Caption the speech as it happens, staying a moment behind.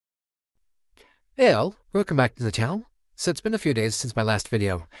Hey all, welcome back to the channel. So it's been a few days since my last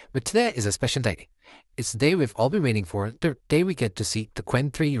video, but today is a special day. It's the day we've all been waiting for, the day we get to see the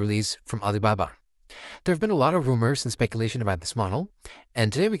Qwen 3 release from Alibaba. There have been a lot of rumors and speculation about this model,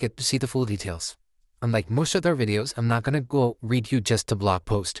 and today we get to see the full details. Unlike most of our videos, I'm not going to go read you just a blog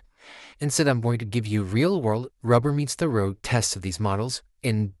post. Instead, I'm going to give you real-world, rubber-meets-the-road tests of these models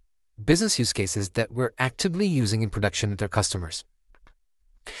in business use cases that we're actively using in production with our customers.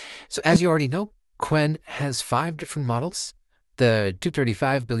 So as you already know, Qwen has 5 different models. The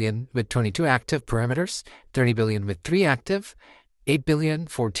 235 billion with 22 active parameters, 30 billion with 3 active, 8 billion,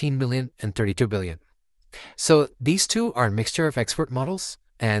 14 billion, and 32 billion. So these two are a mixture of expert models,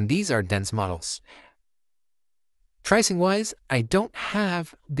 and these are dense models. Pricing-wise, I don't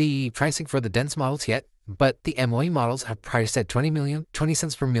have the pricing for the dense models yet, but the MOE models are priced at 20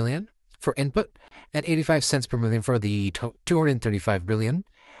 cents per million for input, and 85 cents per million for the 235 billion,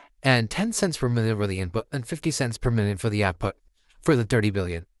 and 10 cents per million for the input, and 50 cents per million for the output for the 30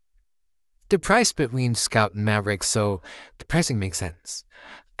 billion. The price between Scout and Maverick, so the pricing makes sense.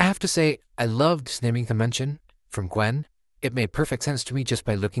 I have to say, I love this naming convention from Qwen. It made perfect sense to me just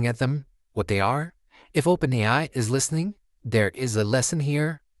by looking at them, what they are. If OpenAI is listening, there is a lesson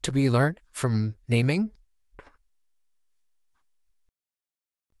here to be learned from naming.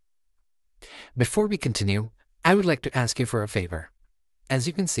 Before we continue, I would like to ask you for a favor. As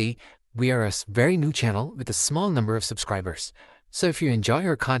you can see, we are a very new channel with a small number of subscribers. So if you enjoy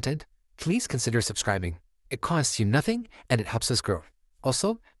our content, please consider subscribing. It costs you nothing and it helps us grow.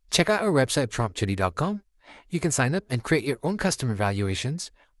 Also, check out our website promptjudy.com. You can sign up and create your own custom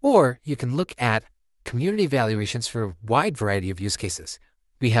evaluations, or you can look at community evaluations for a wide variety of use cases.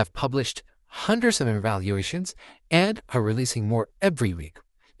 We have published hundreds of evaluations and are releasing more every week.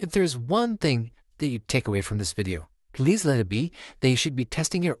 If there's one thing that you take away from this video, please let it be that you should be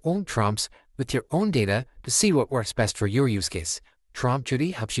testing your own prompts with your own data to see what works best for your use case. Prompt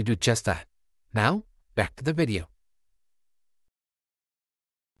Judy helps you do just that. Now, back to the video.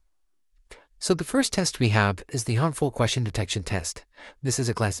 So the first test we have is the harmful question detection test. This is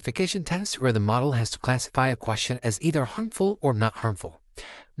a classification test where the model has to classify a question as either harmful or not harmful.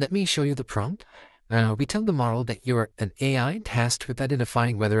 Let me show you the prompt. We tell the model that you're an AI tasked with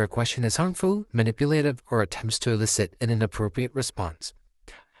identifying whether a question is harmful, manipulative, or attempts to elicit an inappropriate response.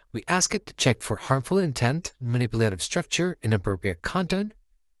 We ask it to check for harmful intent, manipulative structure, inappropriate content.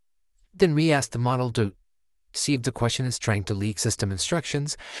 Then we ask the model to see if the question is trying to leak system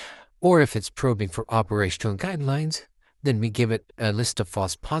instructions, or if it's probing for operational guidelines. Then we give it a list of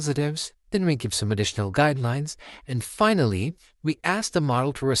false positives. Then we give some additional guidelines. And finally, we ask the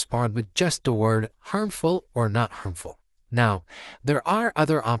model to respond with just the word harmful or not harmful. Now, there are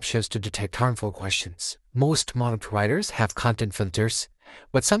other options to detect harmful questions. Most model providers have content filters,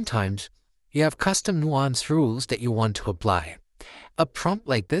 but sometimes you have custom nuanced rules that you want to apply. A prompt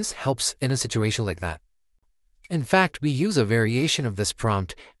like this helps in a situation like that. In fact, we use a variation of this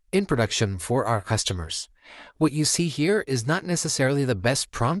prompt in production for our customers. What you see here is not necessarily the best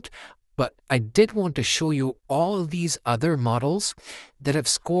prompt, but I did want to show you all these other models that have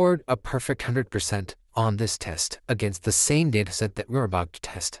scored a perfect 100% on this test against the same dataset that we're about to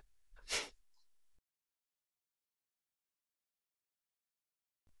test.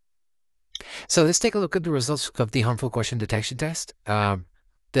 So let's take a look at the results of the harmful question detection test. The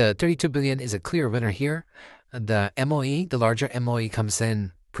 32 billion is a clear winner here. The MOE, the larger MOE, comes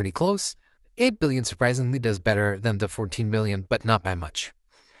in pretty close. 8 billion surprisingly does better than the 14 billion, but not by much.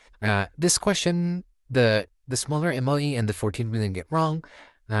 This question, the smaller MOE and the 14 billion get wrong.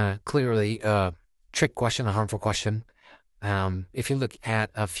 Clearly a trick question, a harmful question. If you look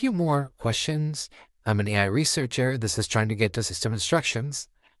at a few more questions, I'm an AI researcher. This is trying to get to system instructions.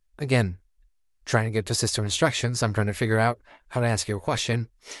 Again, trying to get to system instructions. I'm trying to figure out how to ask you a question.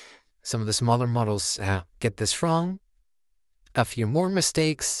 Some of the smaller models get this wrong. A few more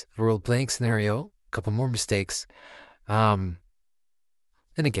mistakes, role-playing scenario, a couple more mistakes.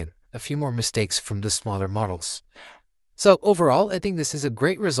 And again, a few more mistakes from the smaller models. So overall, I think this is a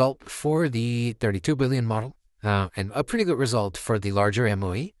great result for the 32 billion model, and a pretty good result for the larger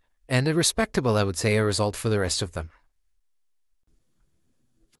MOE, and a respectable, I would say, a result for the rest of them.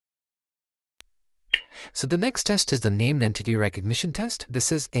 So the next test is the named entity recognition test.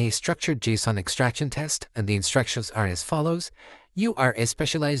 This is a structured JSON extraction test, and the instructions are as follows. You are a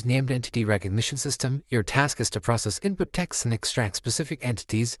specialized named entity recognition system. Your task is to process input text and extract specific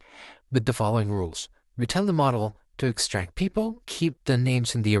entities with the following rules. We tell the model to extract people, keep the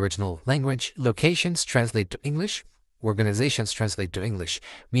names in the original language, locations translate to English, organizations translate to English.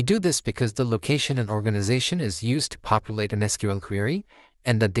 We do this because the location and organization is used to populate an SQL query,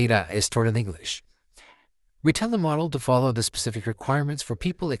 and the data is stored in English. We tell the model to follow the specific requirements for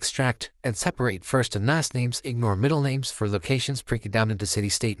people, extract and separate first and last names, ignore middle names. For locations, break it down into city,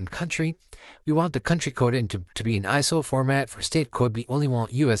 state, and country. We want the country code to be in ISO format. For state code, we only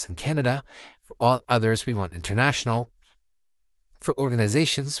want US and Canada. For all others, we want international. For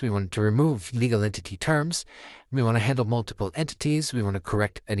organizations, we want to remove legal entity terms. We want to handle multiple entities. We want to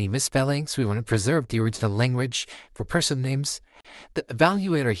correct any misspellings. We want to preserve the original language. For person names, the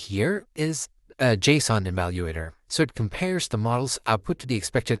evaluator here is a JSON evaluator. So it compares the model's output to the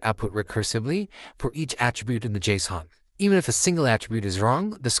expected output recursively for each attribute in the JSON. Even if a single attribute is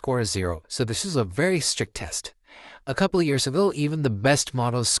wrong, the score is 0. So this is a very strict test. A couple of years ago, even the best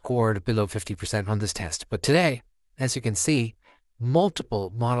models scored below 50% on this test. But today, as you can see,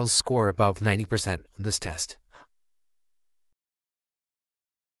 multiple models score above 90% on this test.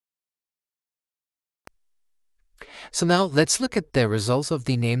 So now let's look at the results of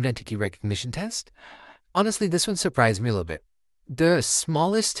the named entity recognition test. Honestly, this one surprised me a little bit. The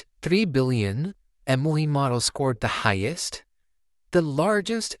smallest 3 billion MOE model scored the highest. The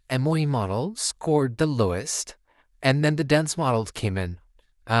largest MOE model scored the lowest. And then the dense models came in.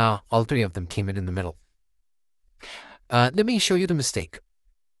 All three of them came in the middle. Let me show you the mistake.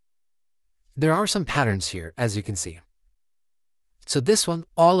 There are some patterns here, as you can see. So this one,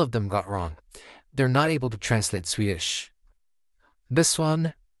 all of them got wrong. They're not able to translate Swedish. This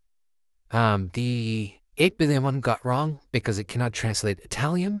one, the 8 billion one got wrong because it cannot translate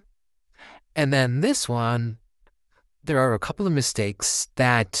Italian. And then this one, there are a couple of mistakes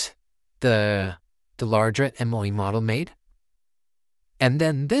that the larger MOE model made. And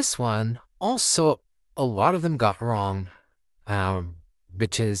then this one, also a lot of them got wrong,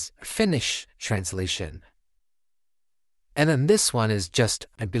 which is Finnish translation. And then this one is just,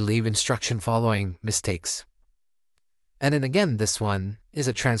 I believe, instruction following mistakes. And then again, this one is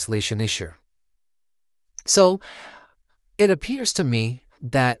a translation issue. So it appears to me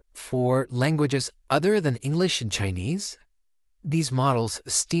that for languages other than English and Chinese, these models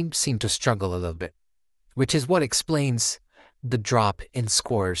seem to struggle a little bit, which is what explains the drop in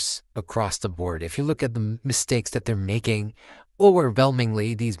scores across the board. If you look at the mistakes that they're making,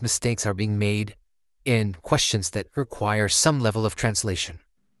 overwhelmingly, these mistakes are being made in questions that require some level of translation.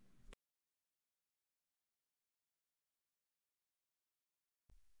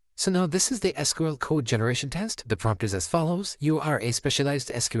 So now this is the SQL Code Generation test. The prompt is as follows. You are a specialized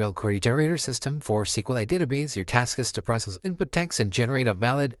SQL query generator system for SQLite database. Your task is to process input text and generate a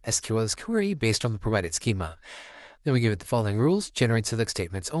valid SQL query based on the provided schema. Then we give it the following rules. Generate select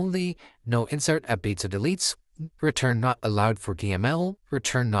statements only. No insert, updates, or deletes. Return not allowed for DML.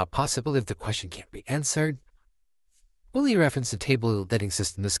 Return not possible if the question can't be answered. Only reference the table that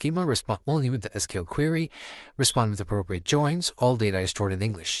exists in the schema. Respond only with the SQL query. Respond with appropriate joins. All data is stored in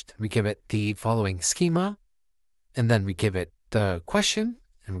English. We give it the following schema. And then we give it the question.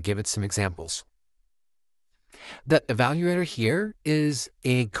 And we give it some examples. The evaluator here is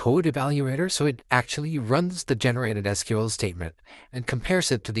a code evaluator. So it actually runs the generated SQL statement and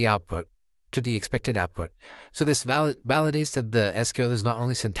compares it to the output, to the expected output. So this validates that the SQL is not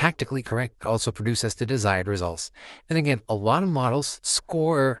only syntactically correct, but also produces the desired results. And again, a lot of models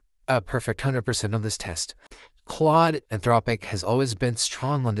score a perfect 100% on this test. Claude Anthropic has always been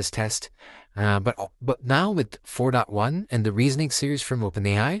strong on this test, but now with 4.1 and the reasoning series from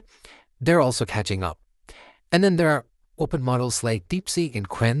OpenAI, they're also catching up. And then there are open models like DeepSeek and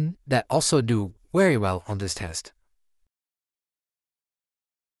Qwen that also do very well on this test.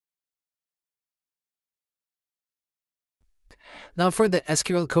 Now for the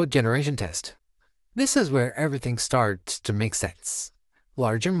SQL Code Generation test. This is where everything starts to make sense.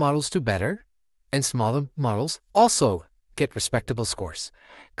 Larger models do better, and smaller models also get respectable scores.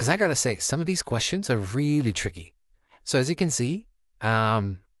 Because I gotta say, some of these questions are really tricky. So as you can see,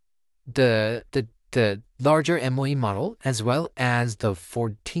 the larger MOE model, as well as the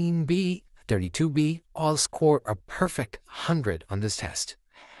 14B, 32B, all score a perfect 100 on this test.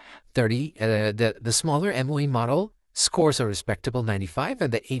 The smaller MOE model scores a respectable 95,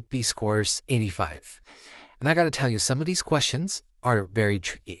 and the 8B scores 85. And I got to tell you, some of these questions are very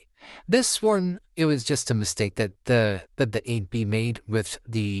tricky. This one, it was just a mistake that the 8B made with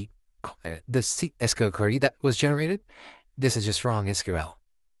the SQL query that was generated. This is just wrong SQL.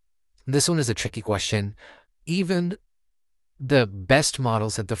 This one is a tricky question. Even the best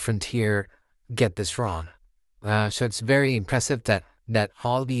models at the frontier get this wrong. So it's very impressive that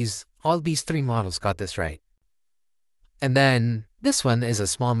all these three models got this right. And then this one is a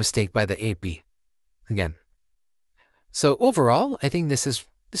small mistake by the 8B again. So overall, I think this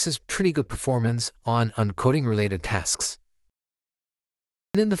is pretty good performance on coding related tasks.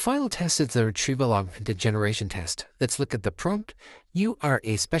 And then the final test is the Retrieval Augmented Generation test. Let's look at the prompt. You are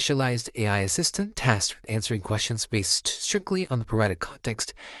a specialized AI assistant tasked with answering questions based strictly on the provided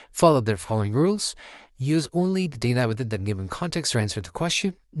context. Follow the following rules. Use only the data within the given context to answer the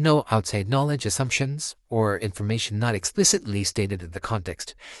question. No outside knowledge, assumptions, or information not explicitly stated in the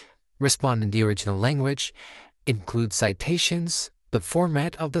context. Respond in the original language. Include citations, the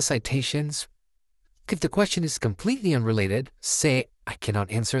format of the citations. If the question is completely unrelated, say, I cannot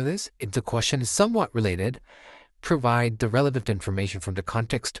answer this. If the question is somewhat related, provide the relevant information from the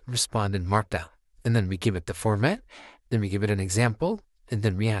context, respond in Markdown. And then we give it the format, then we give it an example, and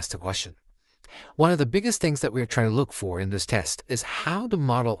then we ask the question. One of the biggest things that we're trying to look for in this test is how the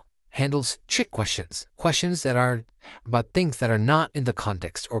model handles trick questions, questions that are about things that are not in the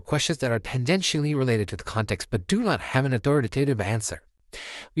context, or questions that are tangentially related to the context but do not have an authoritative answer.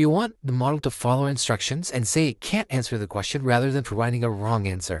 We want the model to follow instructions and say it can't answer the question rather than providing a wrong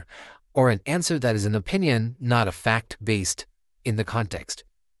answer, or an answer that is an opinion, not a fact based in the context.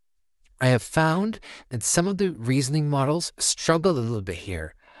 I have found that some of the reasoning models struggle a little bit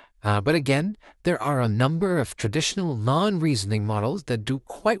here. But again, there are a number of traditional non-reasoning models that do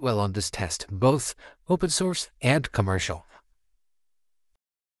quite well on this test, both open source and commercial.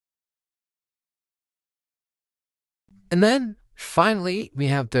 And then finally, we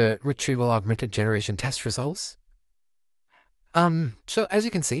have the Retrieval Augmented Generation test results. So as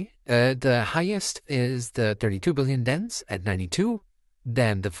you can see, the highest is the 32 billion dense at 92,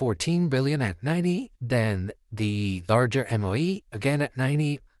 then the 14 billion at 90, then the larger MOE again at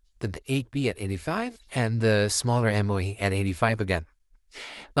 90, then the 8B at 85, and the smaller MOE at 85 again.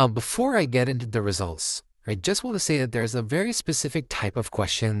 Now, before I get into the results, I just want to say that there's a very specific type of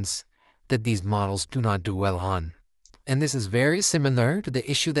questions that these models do not do well on. And this is very similar to the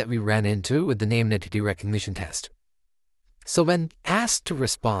issue that we ran into with the name entity recognition test. So when asked to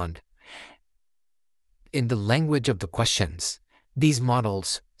respond in the language of the questions, these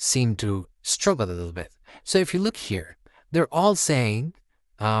models seem to struggle a little bit. So if you look here, they're all saying,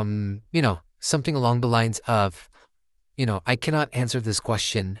 something along the lines of, I cannot answer this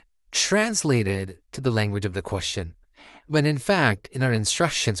question translated to the language of the question. When in fact, in our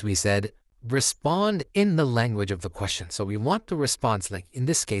instructions, we said, respond in the language of the question. So we want the response, like in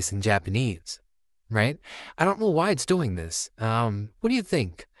this case, in Japanese, right? I don't know why it's doing this. What do you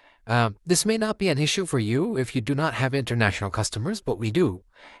think? This may not be an issue for you if you do not have international customers, but we do.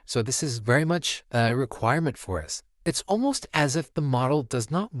 So this is very much a requirement for us. It's almost as if the model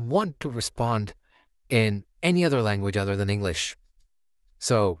does not want to respond in any other language other than English.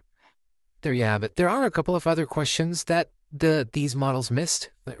 So there you have it. There are a couple of other questions that these models missed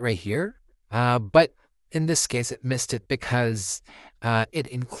right here. But in this case, it missed it because it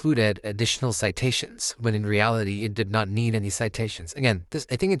included additional citations, when in reality, it did not need any citations. Again,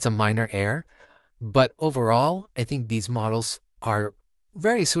 I think it's a minor error, but overall, I think these models are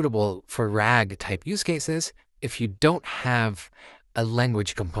very suitable for RAG type use cases if you don't have a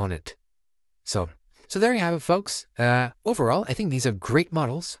language component. So there you have it, folks. Overall, I think these are great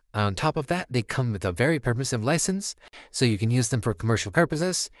models. On top of that, they come with a very permissive license, so you can use them for commercial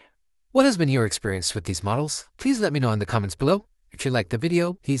purposes. What has been your experience with these models? Please let me know in the comments below. If you liked the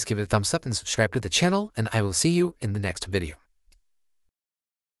video, please give it a thumbs up and subscribe to the channel, and I will see you in the next video.